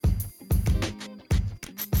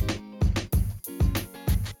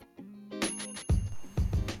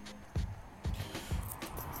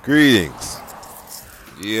Greetings.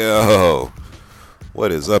 Yo.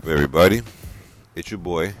 What is up, everybody? It's your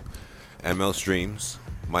boy, ML Streams,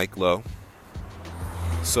 Mike Lowe.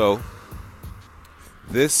 So,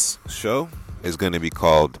 this show is going to be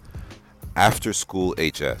called After School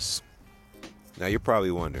HS. Now, you're probably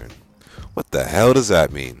wondering, what the hell does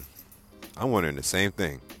that mean? I'm wondering the same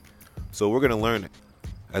thing. So, we're going to learn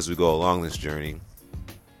as we go along this journey.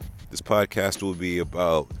 This podcast will be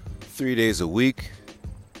about 3 days a week.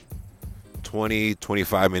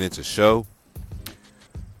 20-25 minutes a show.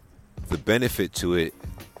 The benefit to it,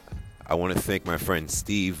 I want to thank my friend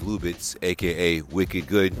Steve Lubitz, aka Wicked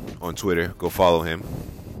Good on Twitter. Go follow him.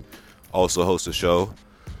 Also hosts a show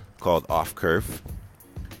called Off Curve.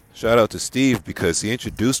 Shout out to Steve because he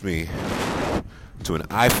introduced me to an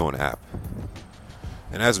iPhone app.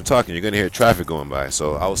 And as I'm talking, you're going to hear traffic going by,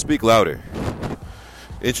 so I will speak louder.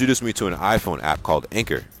 Introduced me to an iPhone app called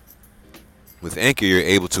Anchor. With Anchor, you're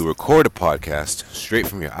able to record a podcast straight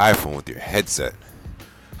from your iPhone with your headset.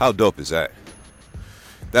 How dope is that?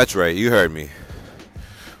 That's right, you heard me.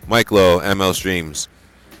 Mike Lowe, ML Streams,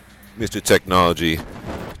 Mr. Technology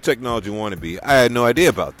wannabe. I had no idea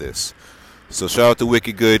about this. So shout out to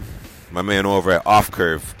Wicked Good, my man over at Off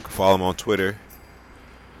Curve. Follow him on Twitter.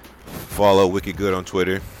 Follow Wicked Good on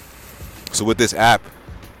Twitter. So with this app,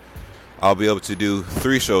 I'll be able to do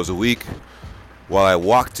 3 shows a week. While I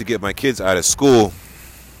walk to get my kids out of school,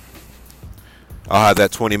 I'll have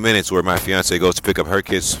that 20 minutes where my fiance goes to pick up her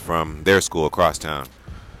kids from their school across town.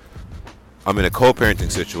 I'm in a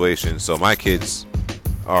co-parenting situation, so my kids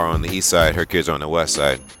are on the east side, her kids are on the west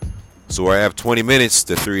side. So where I have 20 minutes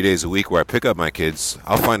to 3 days a week where I pick up my kids,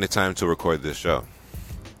 I'll find the time to record this show.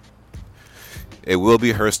 It will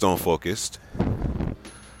be Hearthstone focused.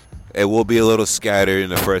 It will be a little scattered in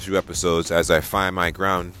the first few episodes as I find my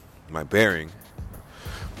ground, my bearing.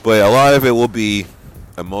 But a lot of it will be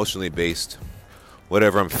emotionally based,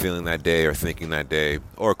 whatever I'm feeling that day or thinking that day,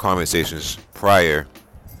 or conversations prior,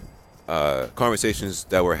 conversations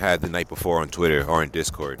that were had the night before on Twitter or in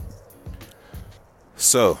Discord.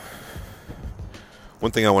 So,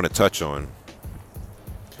 one thing I want to touch on,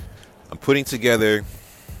 I'm putting together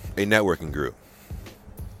a networking group.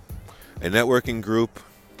 A networking group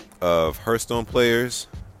of Hearthstone players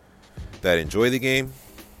that enjoy the game.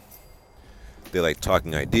 They like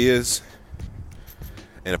talking ideas.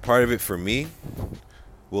 And a part of it for me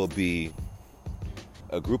will be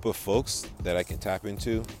a group of folks that I can tap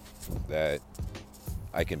into, that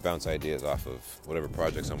I can bounce ideas off of, whatever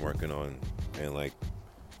projects I'm working on and like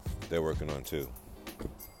they're working on too.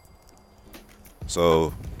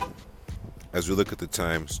 So as we look at the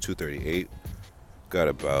times, 2:38, got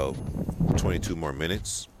about 22 more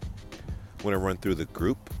minutes. I'm going to run through the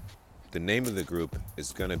group. The name of the group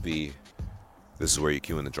is going to be, this is where you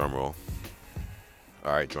cue in the drum roll.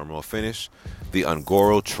 Alright, drum roll finish. The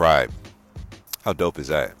Un'Goro Tribe. How dope is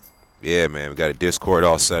that? Yeah, man, we got a Discord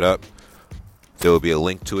all set up. There will be a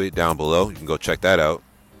link to it down below. You can go check that out.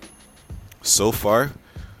 So far,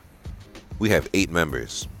 we have 8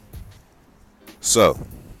 members. So,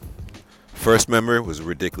 first member was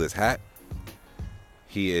Ridiculous Hat.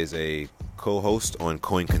 He is a co-host on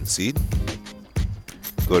Coin Concede.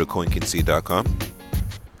 Go to coinconcede.com.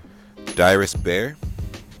 Dyrus Bear,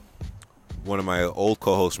 one of my old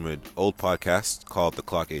co-hosts from an old podcast called The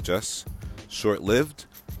Clock HS. Short-lived,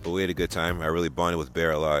 but we had a good time. I really bonded with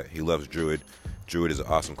Bear a lot. He loves Druid. Druid is an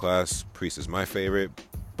awesome class. Priest is my favorite,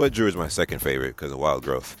 but Druid is my second favorite because of Wild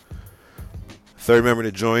Growth. Third member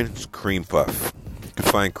to join is Cream Puff. You can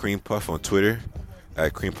find Cream Puff on Twitter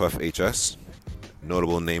at CreamPuffHS.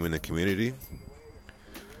 Notable name in the community.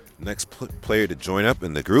 Next player to join up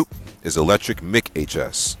in the group is Electric Mick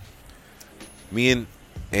HS. Me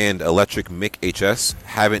and Electric Mick HS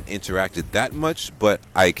haven't interacted that much, but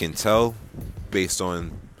I can tell based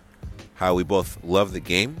on how we both love the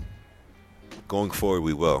game. Going forward,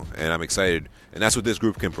 we will, and I'm excited. And that's what this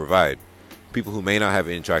group can provide. People who may not have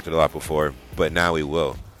interacted a lot before, but now we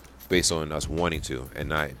will, based on us wanting to and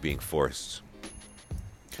not being forced.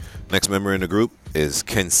 Next member in the group is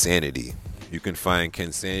Ken Sanity. You can find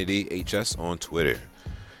Ken Sanity HS on Twitter.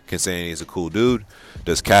 Ken Sanity is a cool dude.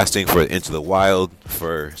 Does casting for Into the Wild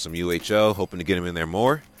for some UHL. Hoping to get him in there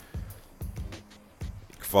more.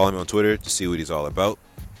 You can follow him on Twitter to see what he's all about.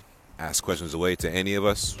 Ask questions away to any of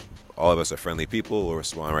us. All of us are friendly people. We'll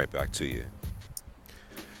respond right back to you.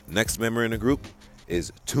 Next member in the group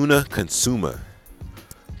is Tuna Consuma.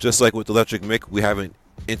 Just like with Electric Mick, we haven't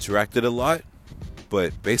interacted a lot.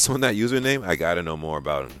 But based on that username, I gotta know more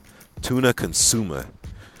about him. Tuna Consuma.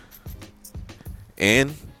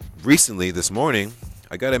 And recently, this morning,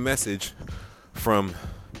 I got a message from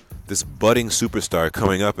this budding superstar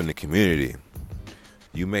coming up in the community.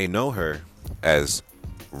 You may know her as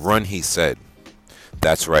Run He Said.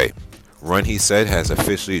 That's right. Run He Said has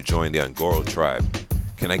officially joined the Ngoro tribe.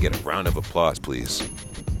 Can I get a round of applause, please?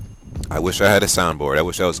 I wish I had a soundboard. I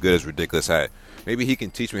wish I was good as Ridiculous had. Maybe he can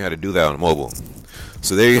teach me how to do that on mobile.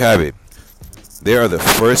 So there you have it. They are the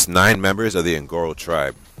first 9 members of the Ngoro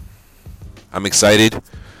tribe. I'm excited.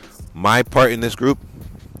 My part in this group,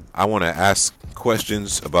 I want to ask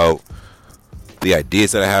questions about the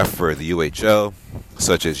ideas that I have for the UHL,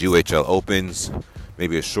 such as UHL Opens,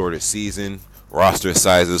 maybe a shorter season, roster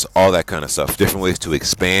sizes, all that kind of stuff. Different ways to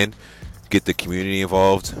expand, get the community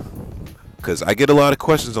involved. Because I get a lot of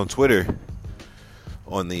questions on Twitter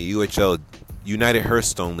on the UHL United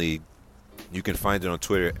Hearthstone League. You can find it on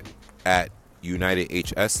Twitter at United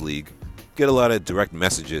HS League. Get a lot of direct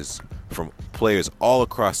messages from players all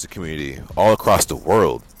across the community, all across the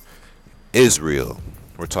world. Israel,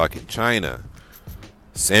 we're talking China,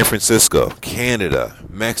 San Francisco, Canada,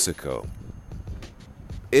 Mexico,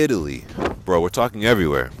 Italy. Bro, we're talking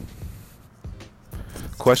everywhere.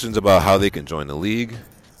 Questions about how they can join the league,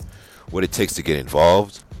 what it takes to get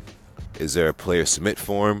involved. Is there a player submit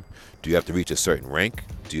form? Do you have to reach a certain rank?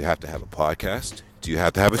 Do you have to have a podcast? Do you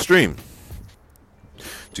have to have a stream?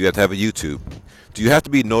 Do you have to have a YouTube? Do you have to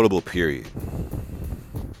be notable, period?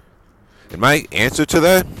 And my answer to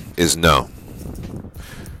that is no.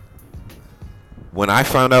 When I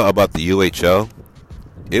found out about the UHL,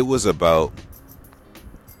 it was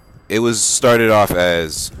started off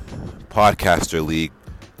as podcaster league.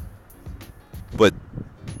 But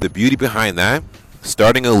the beauty behind that,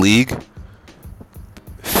 starting a league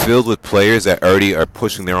filled with players that already are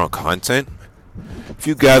pushing their own content, if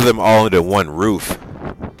you gather them all under one roof,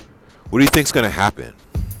 what do you think is going to happen?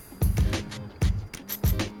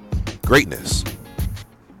 Greatness.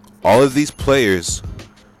 All of these players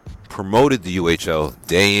promoted the UHL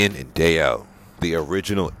day in and day out. The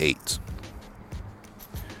original 8.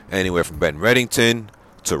 Anywhere from Ben Reddington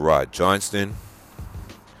to Rod Johnston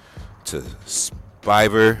to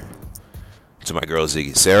Spiver to my girl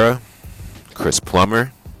Ziggy Sarah, Chris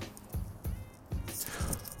Plummer.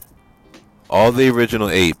 All the original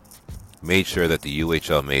 8 made sure that the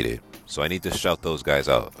UHL made it. So I need to shout those guys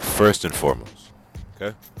out first and foremost.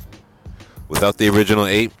 Okay? Without the original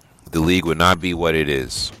 8, the league would not be what it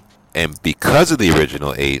is. And because of the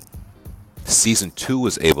original 8, Season 2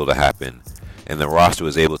 was able to happen, and the roster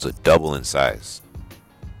was able to double in size,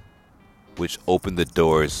 which opened the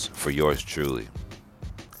doors for yours truly.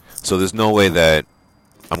 So there's no way that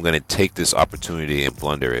I'm going to take this opportunity and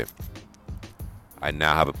blunder it. I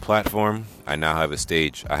now have a platform, I now have a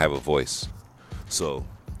stage, I have a voice. So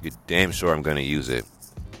you're damn sure I'm going to use it.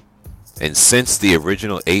 And since the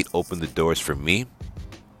original 8 opened the doors for me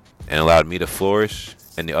and allowed me to flourish,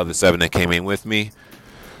 and the other 7 that came in with me,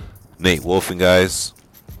 Nate Wolf and guys,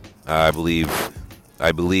 I believe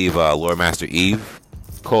Lore Master Eve,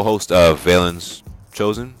 co-host of Valen's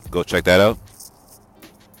Chosen, go check that out.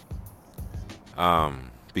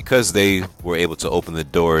 Because they were able to open the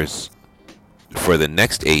doors for the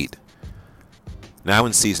next 8, now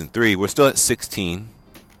in Season 3, we're still at 16,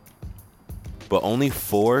 but only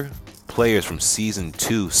 4 players from Season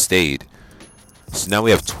 2 stayed. So now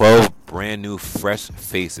we have 12 brand new fresh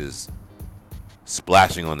faces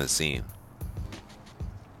splashing on the scene.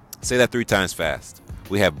 Say that 3 times fast.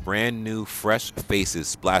 We have brand new fresh faces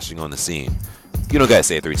splashing on the scene. You don't gotta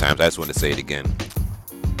say it 3 times, I just want to say it again.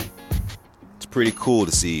 It's pretty cool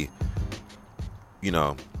to see,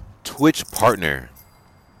 Twitch partner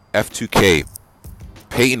F2K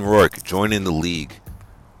Peyton Rourke joining the league.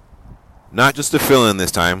 Not just to fill in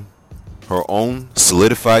this time, her own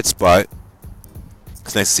solidified spot.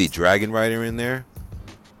 It's nice to see Dragon Rider in there.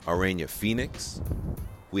 Arania Phoenix.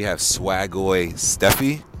 We have Swagoy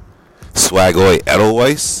Steffi. Swagoy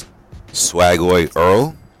Edelweiss. Swagoy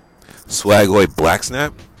Earl. Swagoy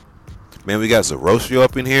Blacksnap. Man, we got Zeroshio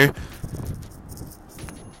up in here.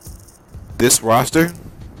 This roster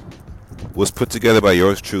was put together by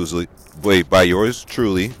yours truly.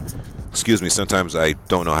 Excuse me, sometimes I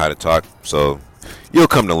don't know how to talk, so you'll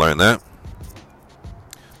come to learn that.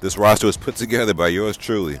 This roster was put together by yours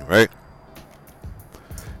truly, right?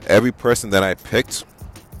 Every person that I picked,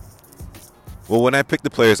 well, when I picked the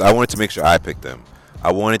players, I wanted to make sure I picked them.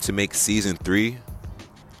 I wanted to make Season 3,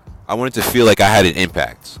 I wanted to feel like I had an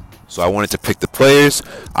impact. So I wanted to pick the players,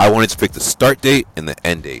 I wanted to pick the start date and the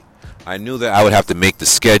end date. I knew that I would have to make the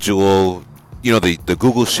schedule, the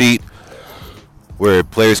Google Sheet, where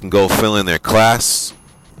players can go fill in their class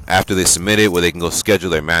after they submit it, where they can go schedule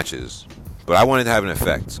their matches. But I wanted to have an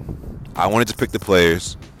effect. I wanted to pick the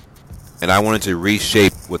players. and I wanted to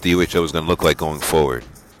reshape what the UHL was going to look like going forward.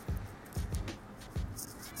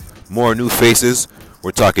 More new faces.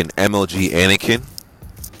 We're talking MLG Anakin,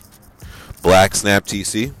 Black Snap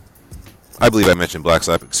TC. I believe I mentioned Black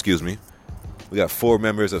Snap, excuse me. We got 4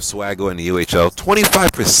 members of Swaggo in the UHL.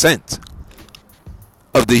 25%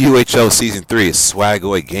 of the UHL Season 3 is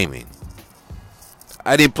Swaggo Gaming.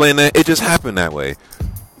 I didn't plan that. It just happened that way.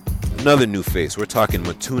 Another new face. We're talking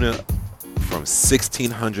Matuna from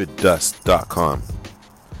 1600dust.com.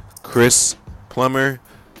 Chris Plummer,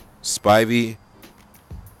 Spivey,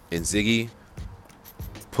 and Ziggy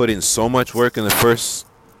put in so much work in the first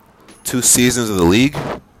 2 seasons of the league.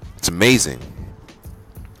 It's amazing.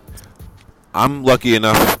 I'm lucky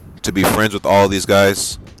enough to be friends with all these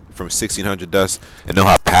guys from 1600 Dust and know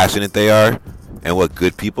how passionate they are and what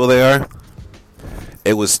good people they are.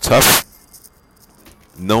 It was tough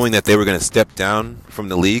knowing that they were going to step down from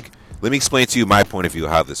the league. Let me explain to you my point of view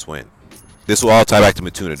how this went. This will all tie back to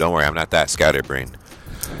Matuna. Don't worry, I'm not that scatterbrained.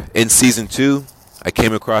 In Season 2, I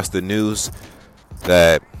came across the news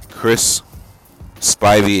that Chris,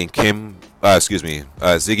 Spivey, and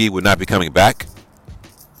Ziggy would not be coming back.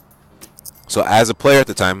 So as a player at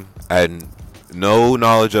the time, I had no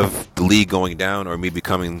knowledge of the league going down or me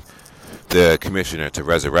becoming the commissioner to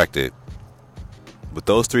resurrect it. With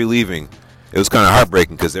those 3 leaving, it was kind of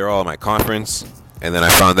heartbreaking because they're all in my conference. And then I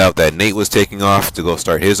found out that Nate was taking off to go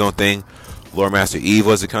start his own thing. Lore Master Eve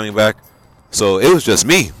wasn't coming back. So it was just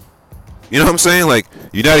me. You know what I'm saying? Like,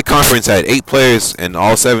 United Conference had 8 players, and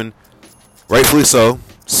all 7, rightfully so,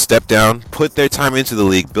 stepped down, put their time into the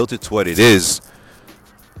league, built it to what it is,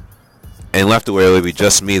 and left it where it would be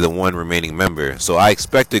just me, the one remaining member. So I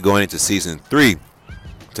expected going into Season 3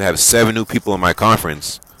 to have 7 new people in my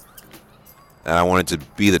conference, and I wanted to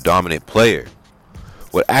be the dominant player.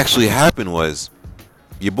 What actually happened was,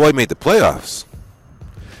 your boy made the playoffs.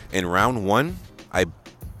 In round 1, I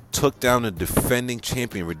took down the defending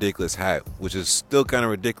champion Ridiculous Hat, which is still kind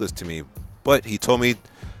of ridiculous to me. But he told me,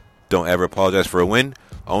 don't ever apologize for a win,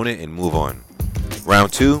 own it, and move on.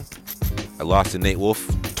 Round 2, I lost to Nate Wolf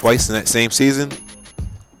twice in that same season,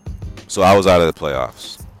 so I was out of the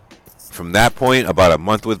playoffs. From that point, about a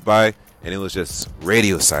month went by, and it was just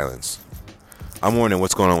radio silence. I'm wondering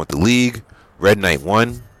what's going on with the league. Red Knight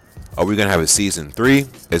won. Are we going to have a Season 3?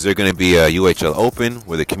 Is there going to be a UHL Open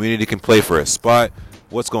where the community can play for a spot?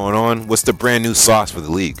 What's going on? What's the brand new sauce for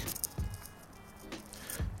the league?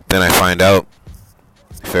 Then I find out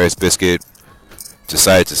Ferris Biscuit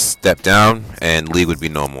decided to step down and league would be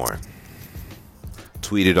no more.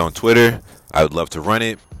 Tweeted on Twitter, I would love to run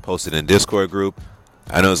it. Posted in a Discord group.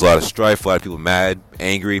 I know there's a lot of strife, a lot of people mad,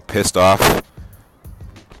 angry, pissed off.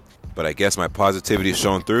 But I guess my positivity is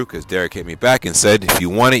showing through because Derek hit me back and said, if you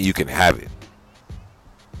want it, you can have it.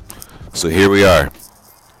 So here we are.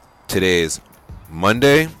 Today is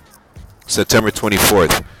Monday, September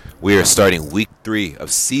 24th. We are starting week 3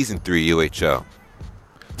 of Season 3 UHL.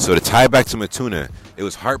 So to tie back to Matuna, it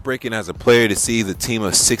was heartbreaking as a player to see the team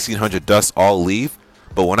of 1600 Dust all leave.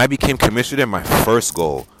 But when I became commissioner, my first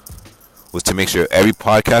goal was to make sure every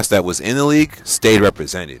podcast that was in the league stayed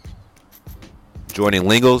represented. Jordan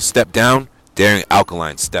Lingo stepped down. Daring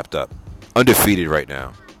Alkaline stepped up. Undefeated right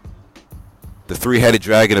now. The 3-headed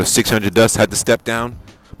dragon of 600 Dust had to step down.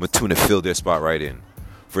 Matuna filled their spot right in.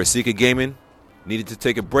 Versika Gaming needed to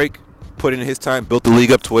take a break, put in his time, built the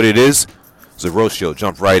league up to what it is. Zeroshio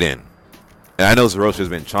jumped right in. And I know Zeroshio's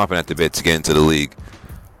been chomping at the bit to get into the league.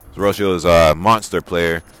 Zeroshio is a monster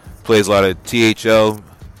player. Plays a lot of THL.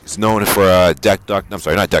 He's known for Deck Doctor. I'm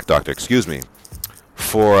sorry, not Deck Doctor. Excuse me.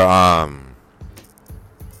 For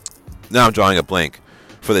now I'm drawing a blank.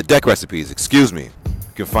 For the deck recipes. Excuse me.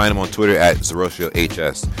 You can find him on Twitter at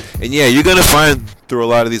ZeroshioHS. And yeah, you're gonna find through a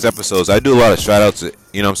lot of these episodes, I do a lot of shout outs.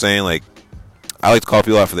 You know what I'm saying? Like, I like to call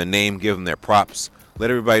people out for their name, give them their props, let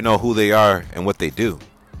everybody know who they are and what they do.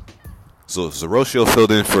 So Zeroshio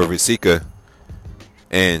filled in for Versika.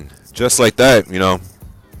 And just like that, you know,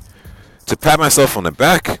 to pat myself on the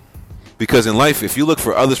back, because in life, if you look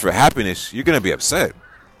for others for happiness, you're going to be upset.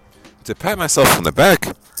 To pat myself on the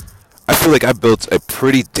back, I feel like I built a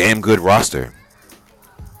pretty damn good roster.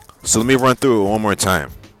 So let me run through it one more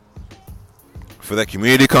time. For that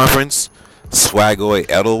community conference, Swaggoy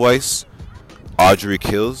Edelweiss, Audrey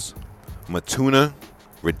Kills, Matuna,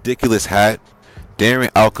 Ridiculous Hat,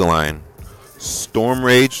 Darren Alkaline, Storm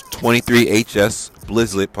Rage 23HS,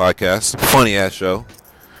 Blizzlet podcast, funny ass show.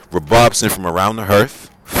 Rabobson from Around the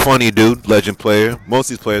Hearth, funny dude, legend player.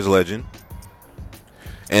 Most of these players are legend.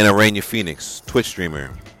 And Arania Phoenix, Twitch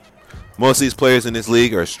streamer. Most of these players in this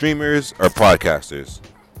league are streamers or podcasters,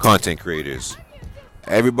 content creators.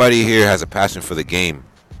 Everybody here has a passion for the game.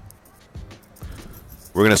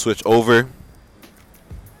 We're going to switch over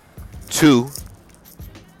to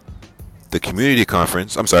the community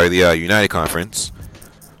conference. I'm sorry, the United Conference.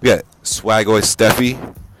 We got Swagoy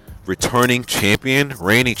Steffi, returning champion,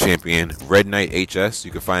 reigning champion, Red Knight HS.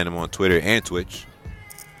 You can find him on Twitter and Twitch.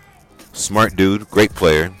 Smart dude, great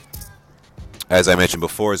player. As I mentioned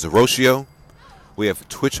before, Zeroshio. We have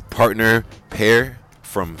Twitch partner Pear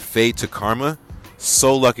from Fade to Karma.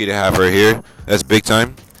 So lucky to have her here. That's big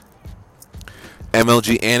time.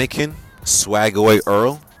 MLG Anakin, Swagoy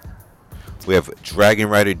Earl. We have Dragon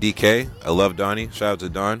Rider DK. I love Donnie. Shout out to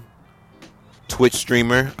Don. Twitch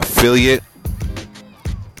streamer, affiliate.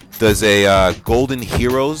 Does a Golden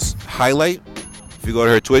Heroes highlight. If you go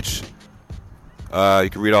to her Twitch, you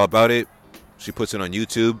can read all about it. She puts it on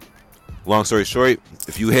YouTube. Long story short,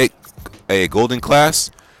 if you hit a golden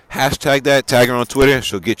class, hashtag that, tag her on Twitter,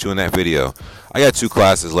 she'll get you in that video. I got 2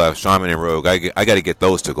 classes left, Shaman and Rogue. I got to get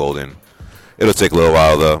those to golden. It'll take a little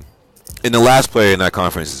while, though. And the last player in that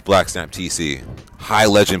conference is Black Snap TC. High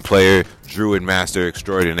legend player, Druid Master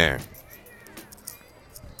extraordinaire.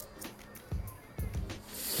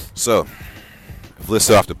 So, I've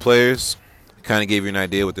listed off the players. Kind of gave you an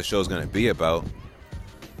idea what the show's going to be about.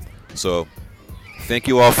 So, thank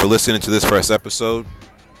you all for listening to this first episode.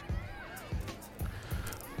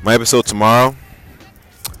 My episode tomorrow,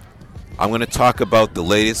 I'm going to talk about the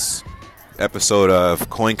latest episode of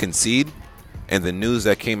Coin Concede and the news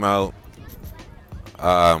that came out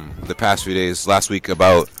the past few days, last week,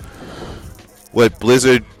 about what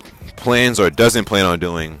Blizzard plans or doesn't plan on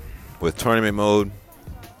doing with tournament mode.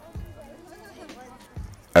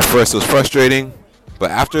 At first it was frustrating, but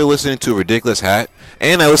after listening to Ridiculous Hat,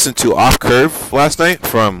 and I listened to Off Curve last night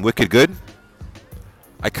from Wicked Good,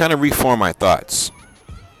 I kind of reformed my thoughts.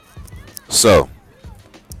 So,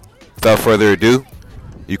 without further ado,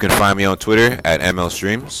 you can find me on Twitter at ML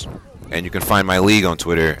Streams, and you can find my league on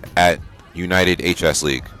Twitter at United HS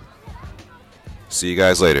League. See you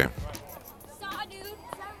guys later.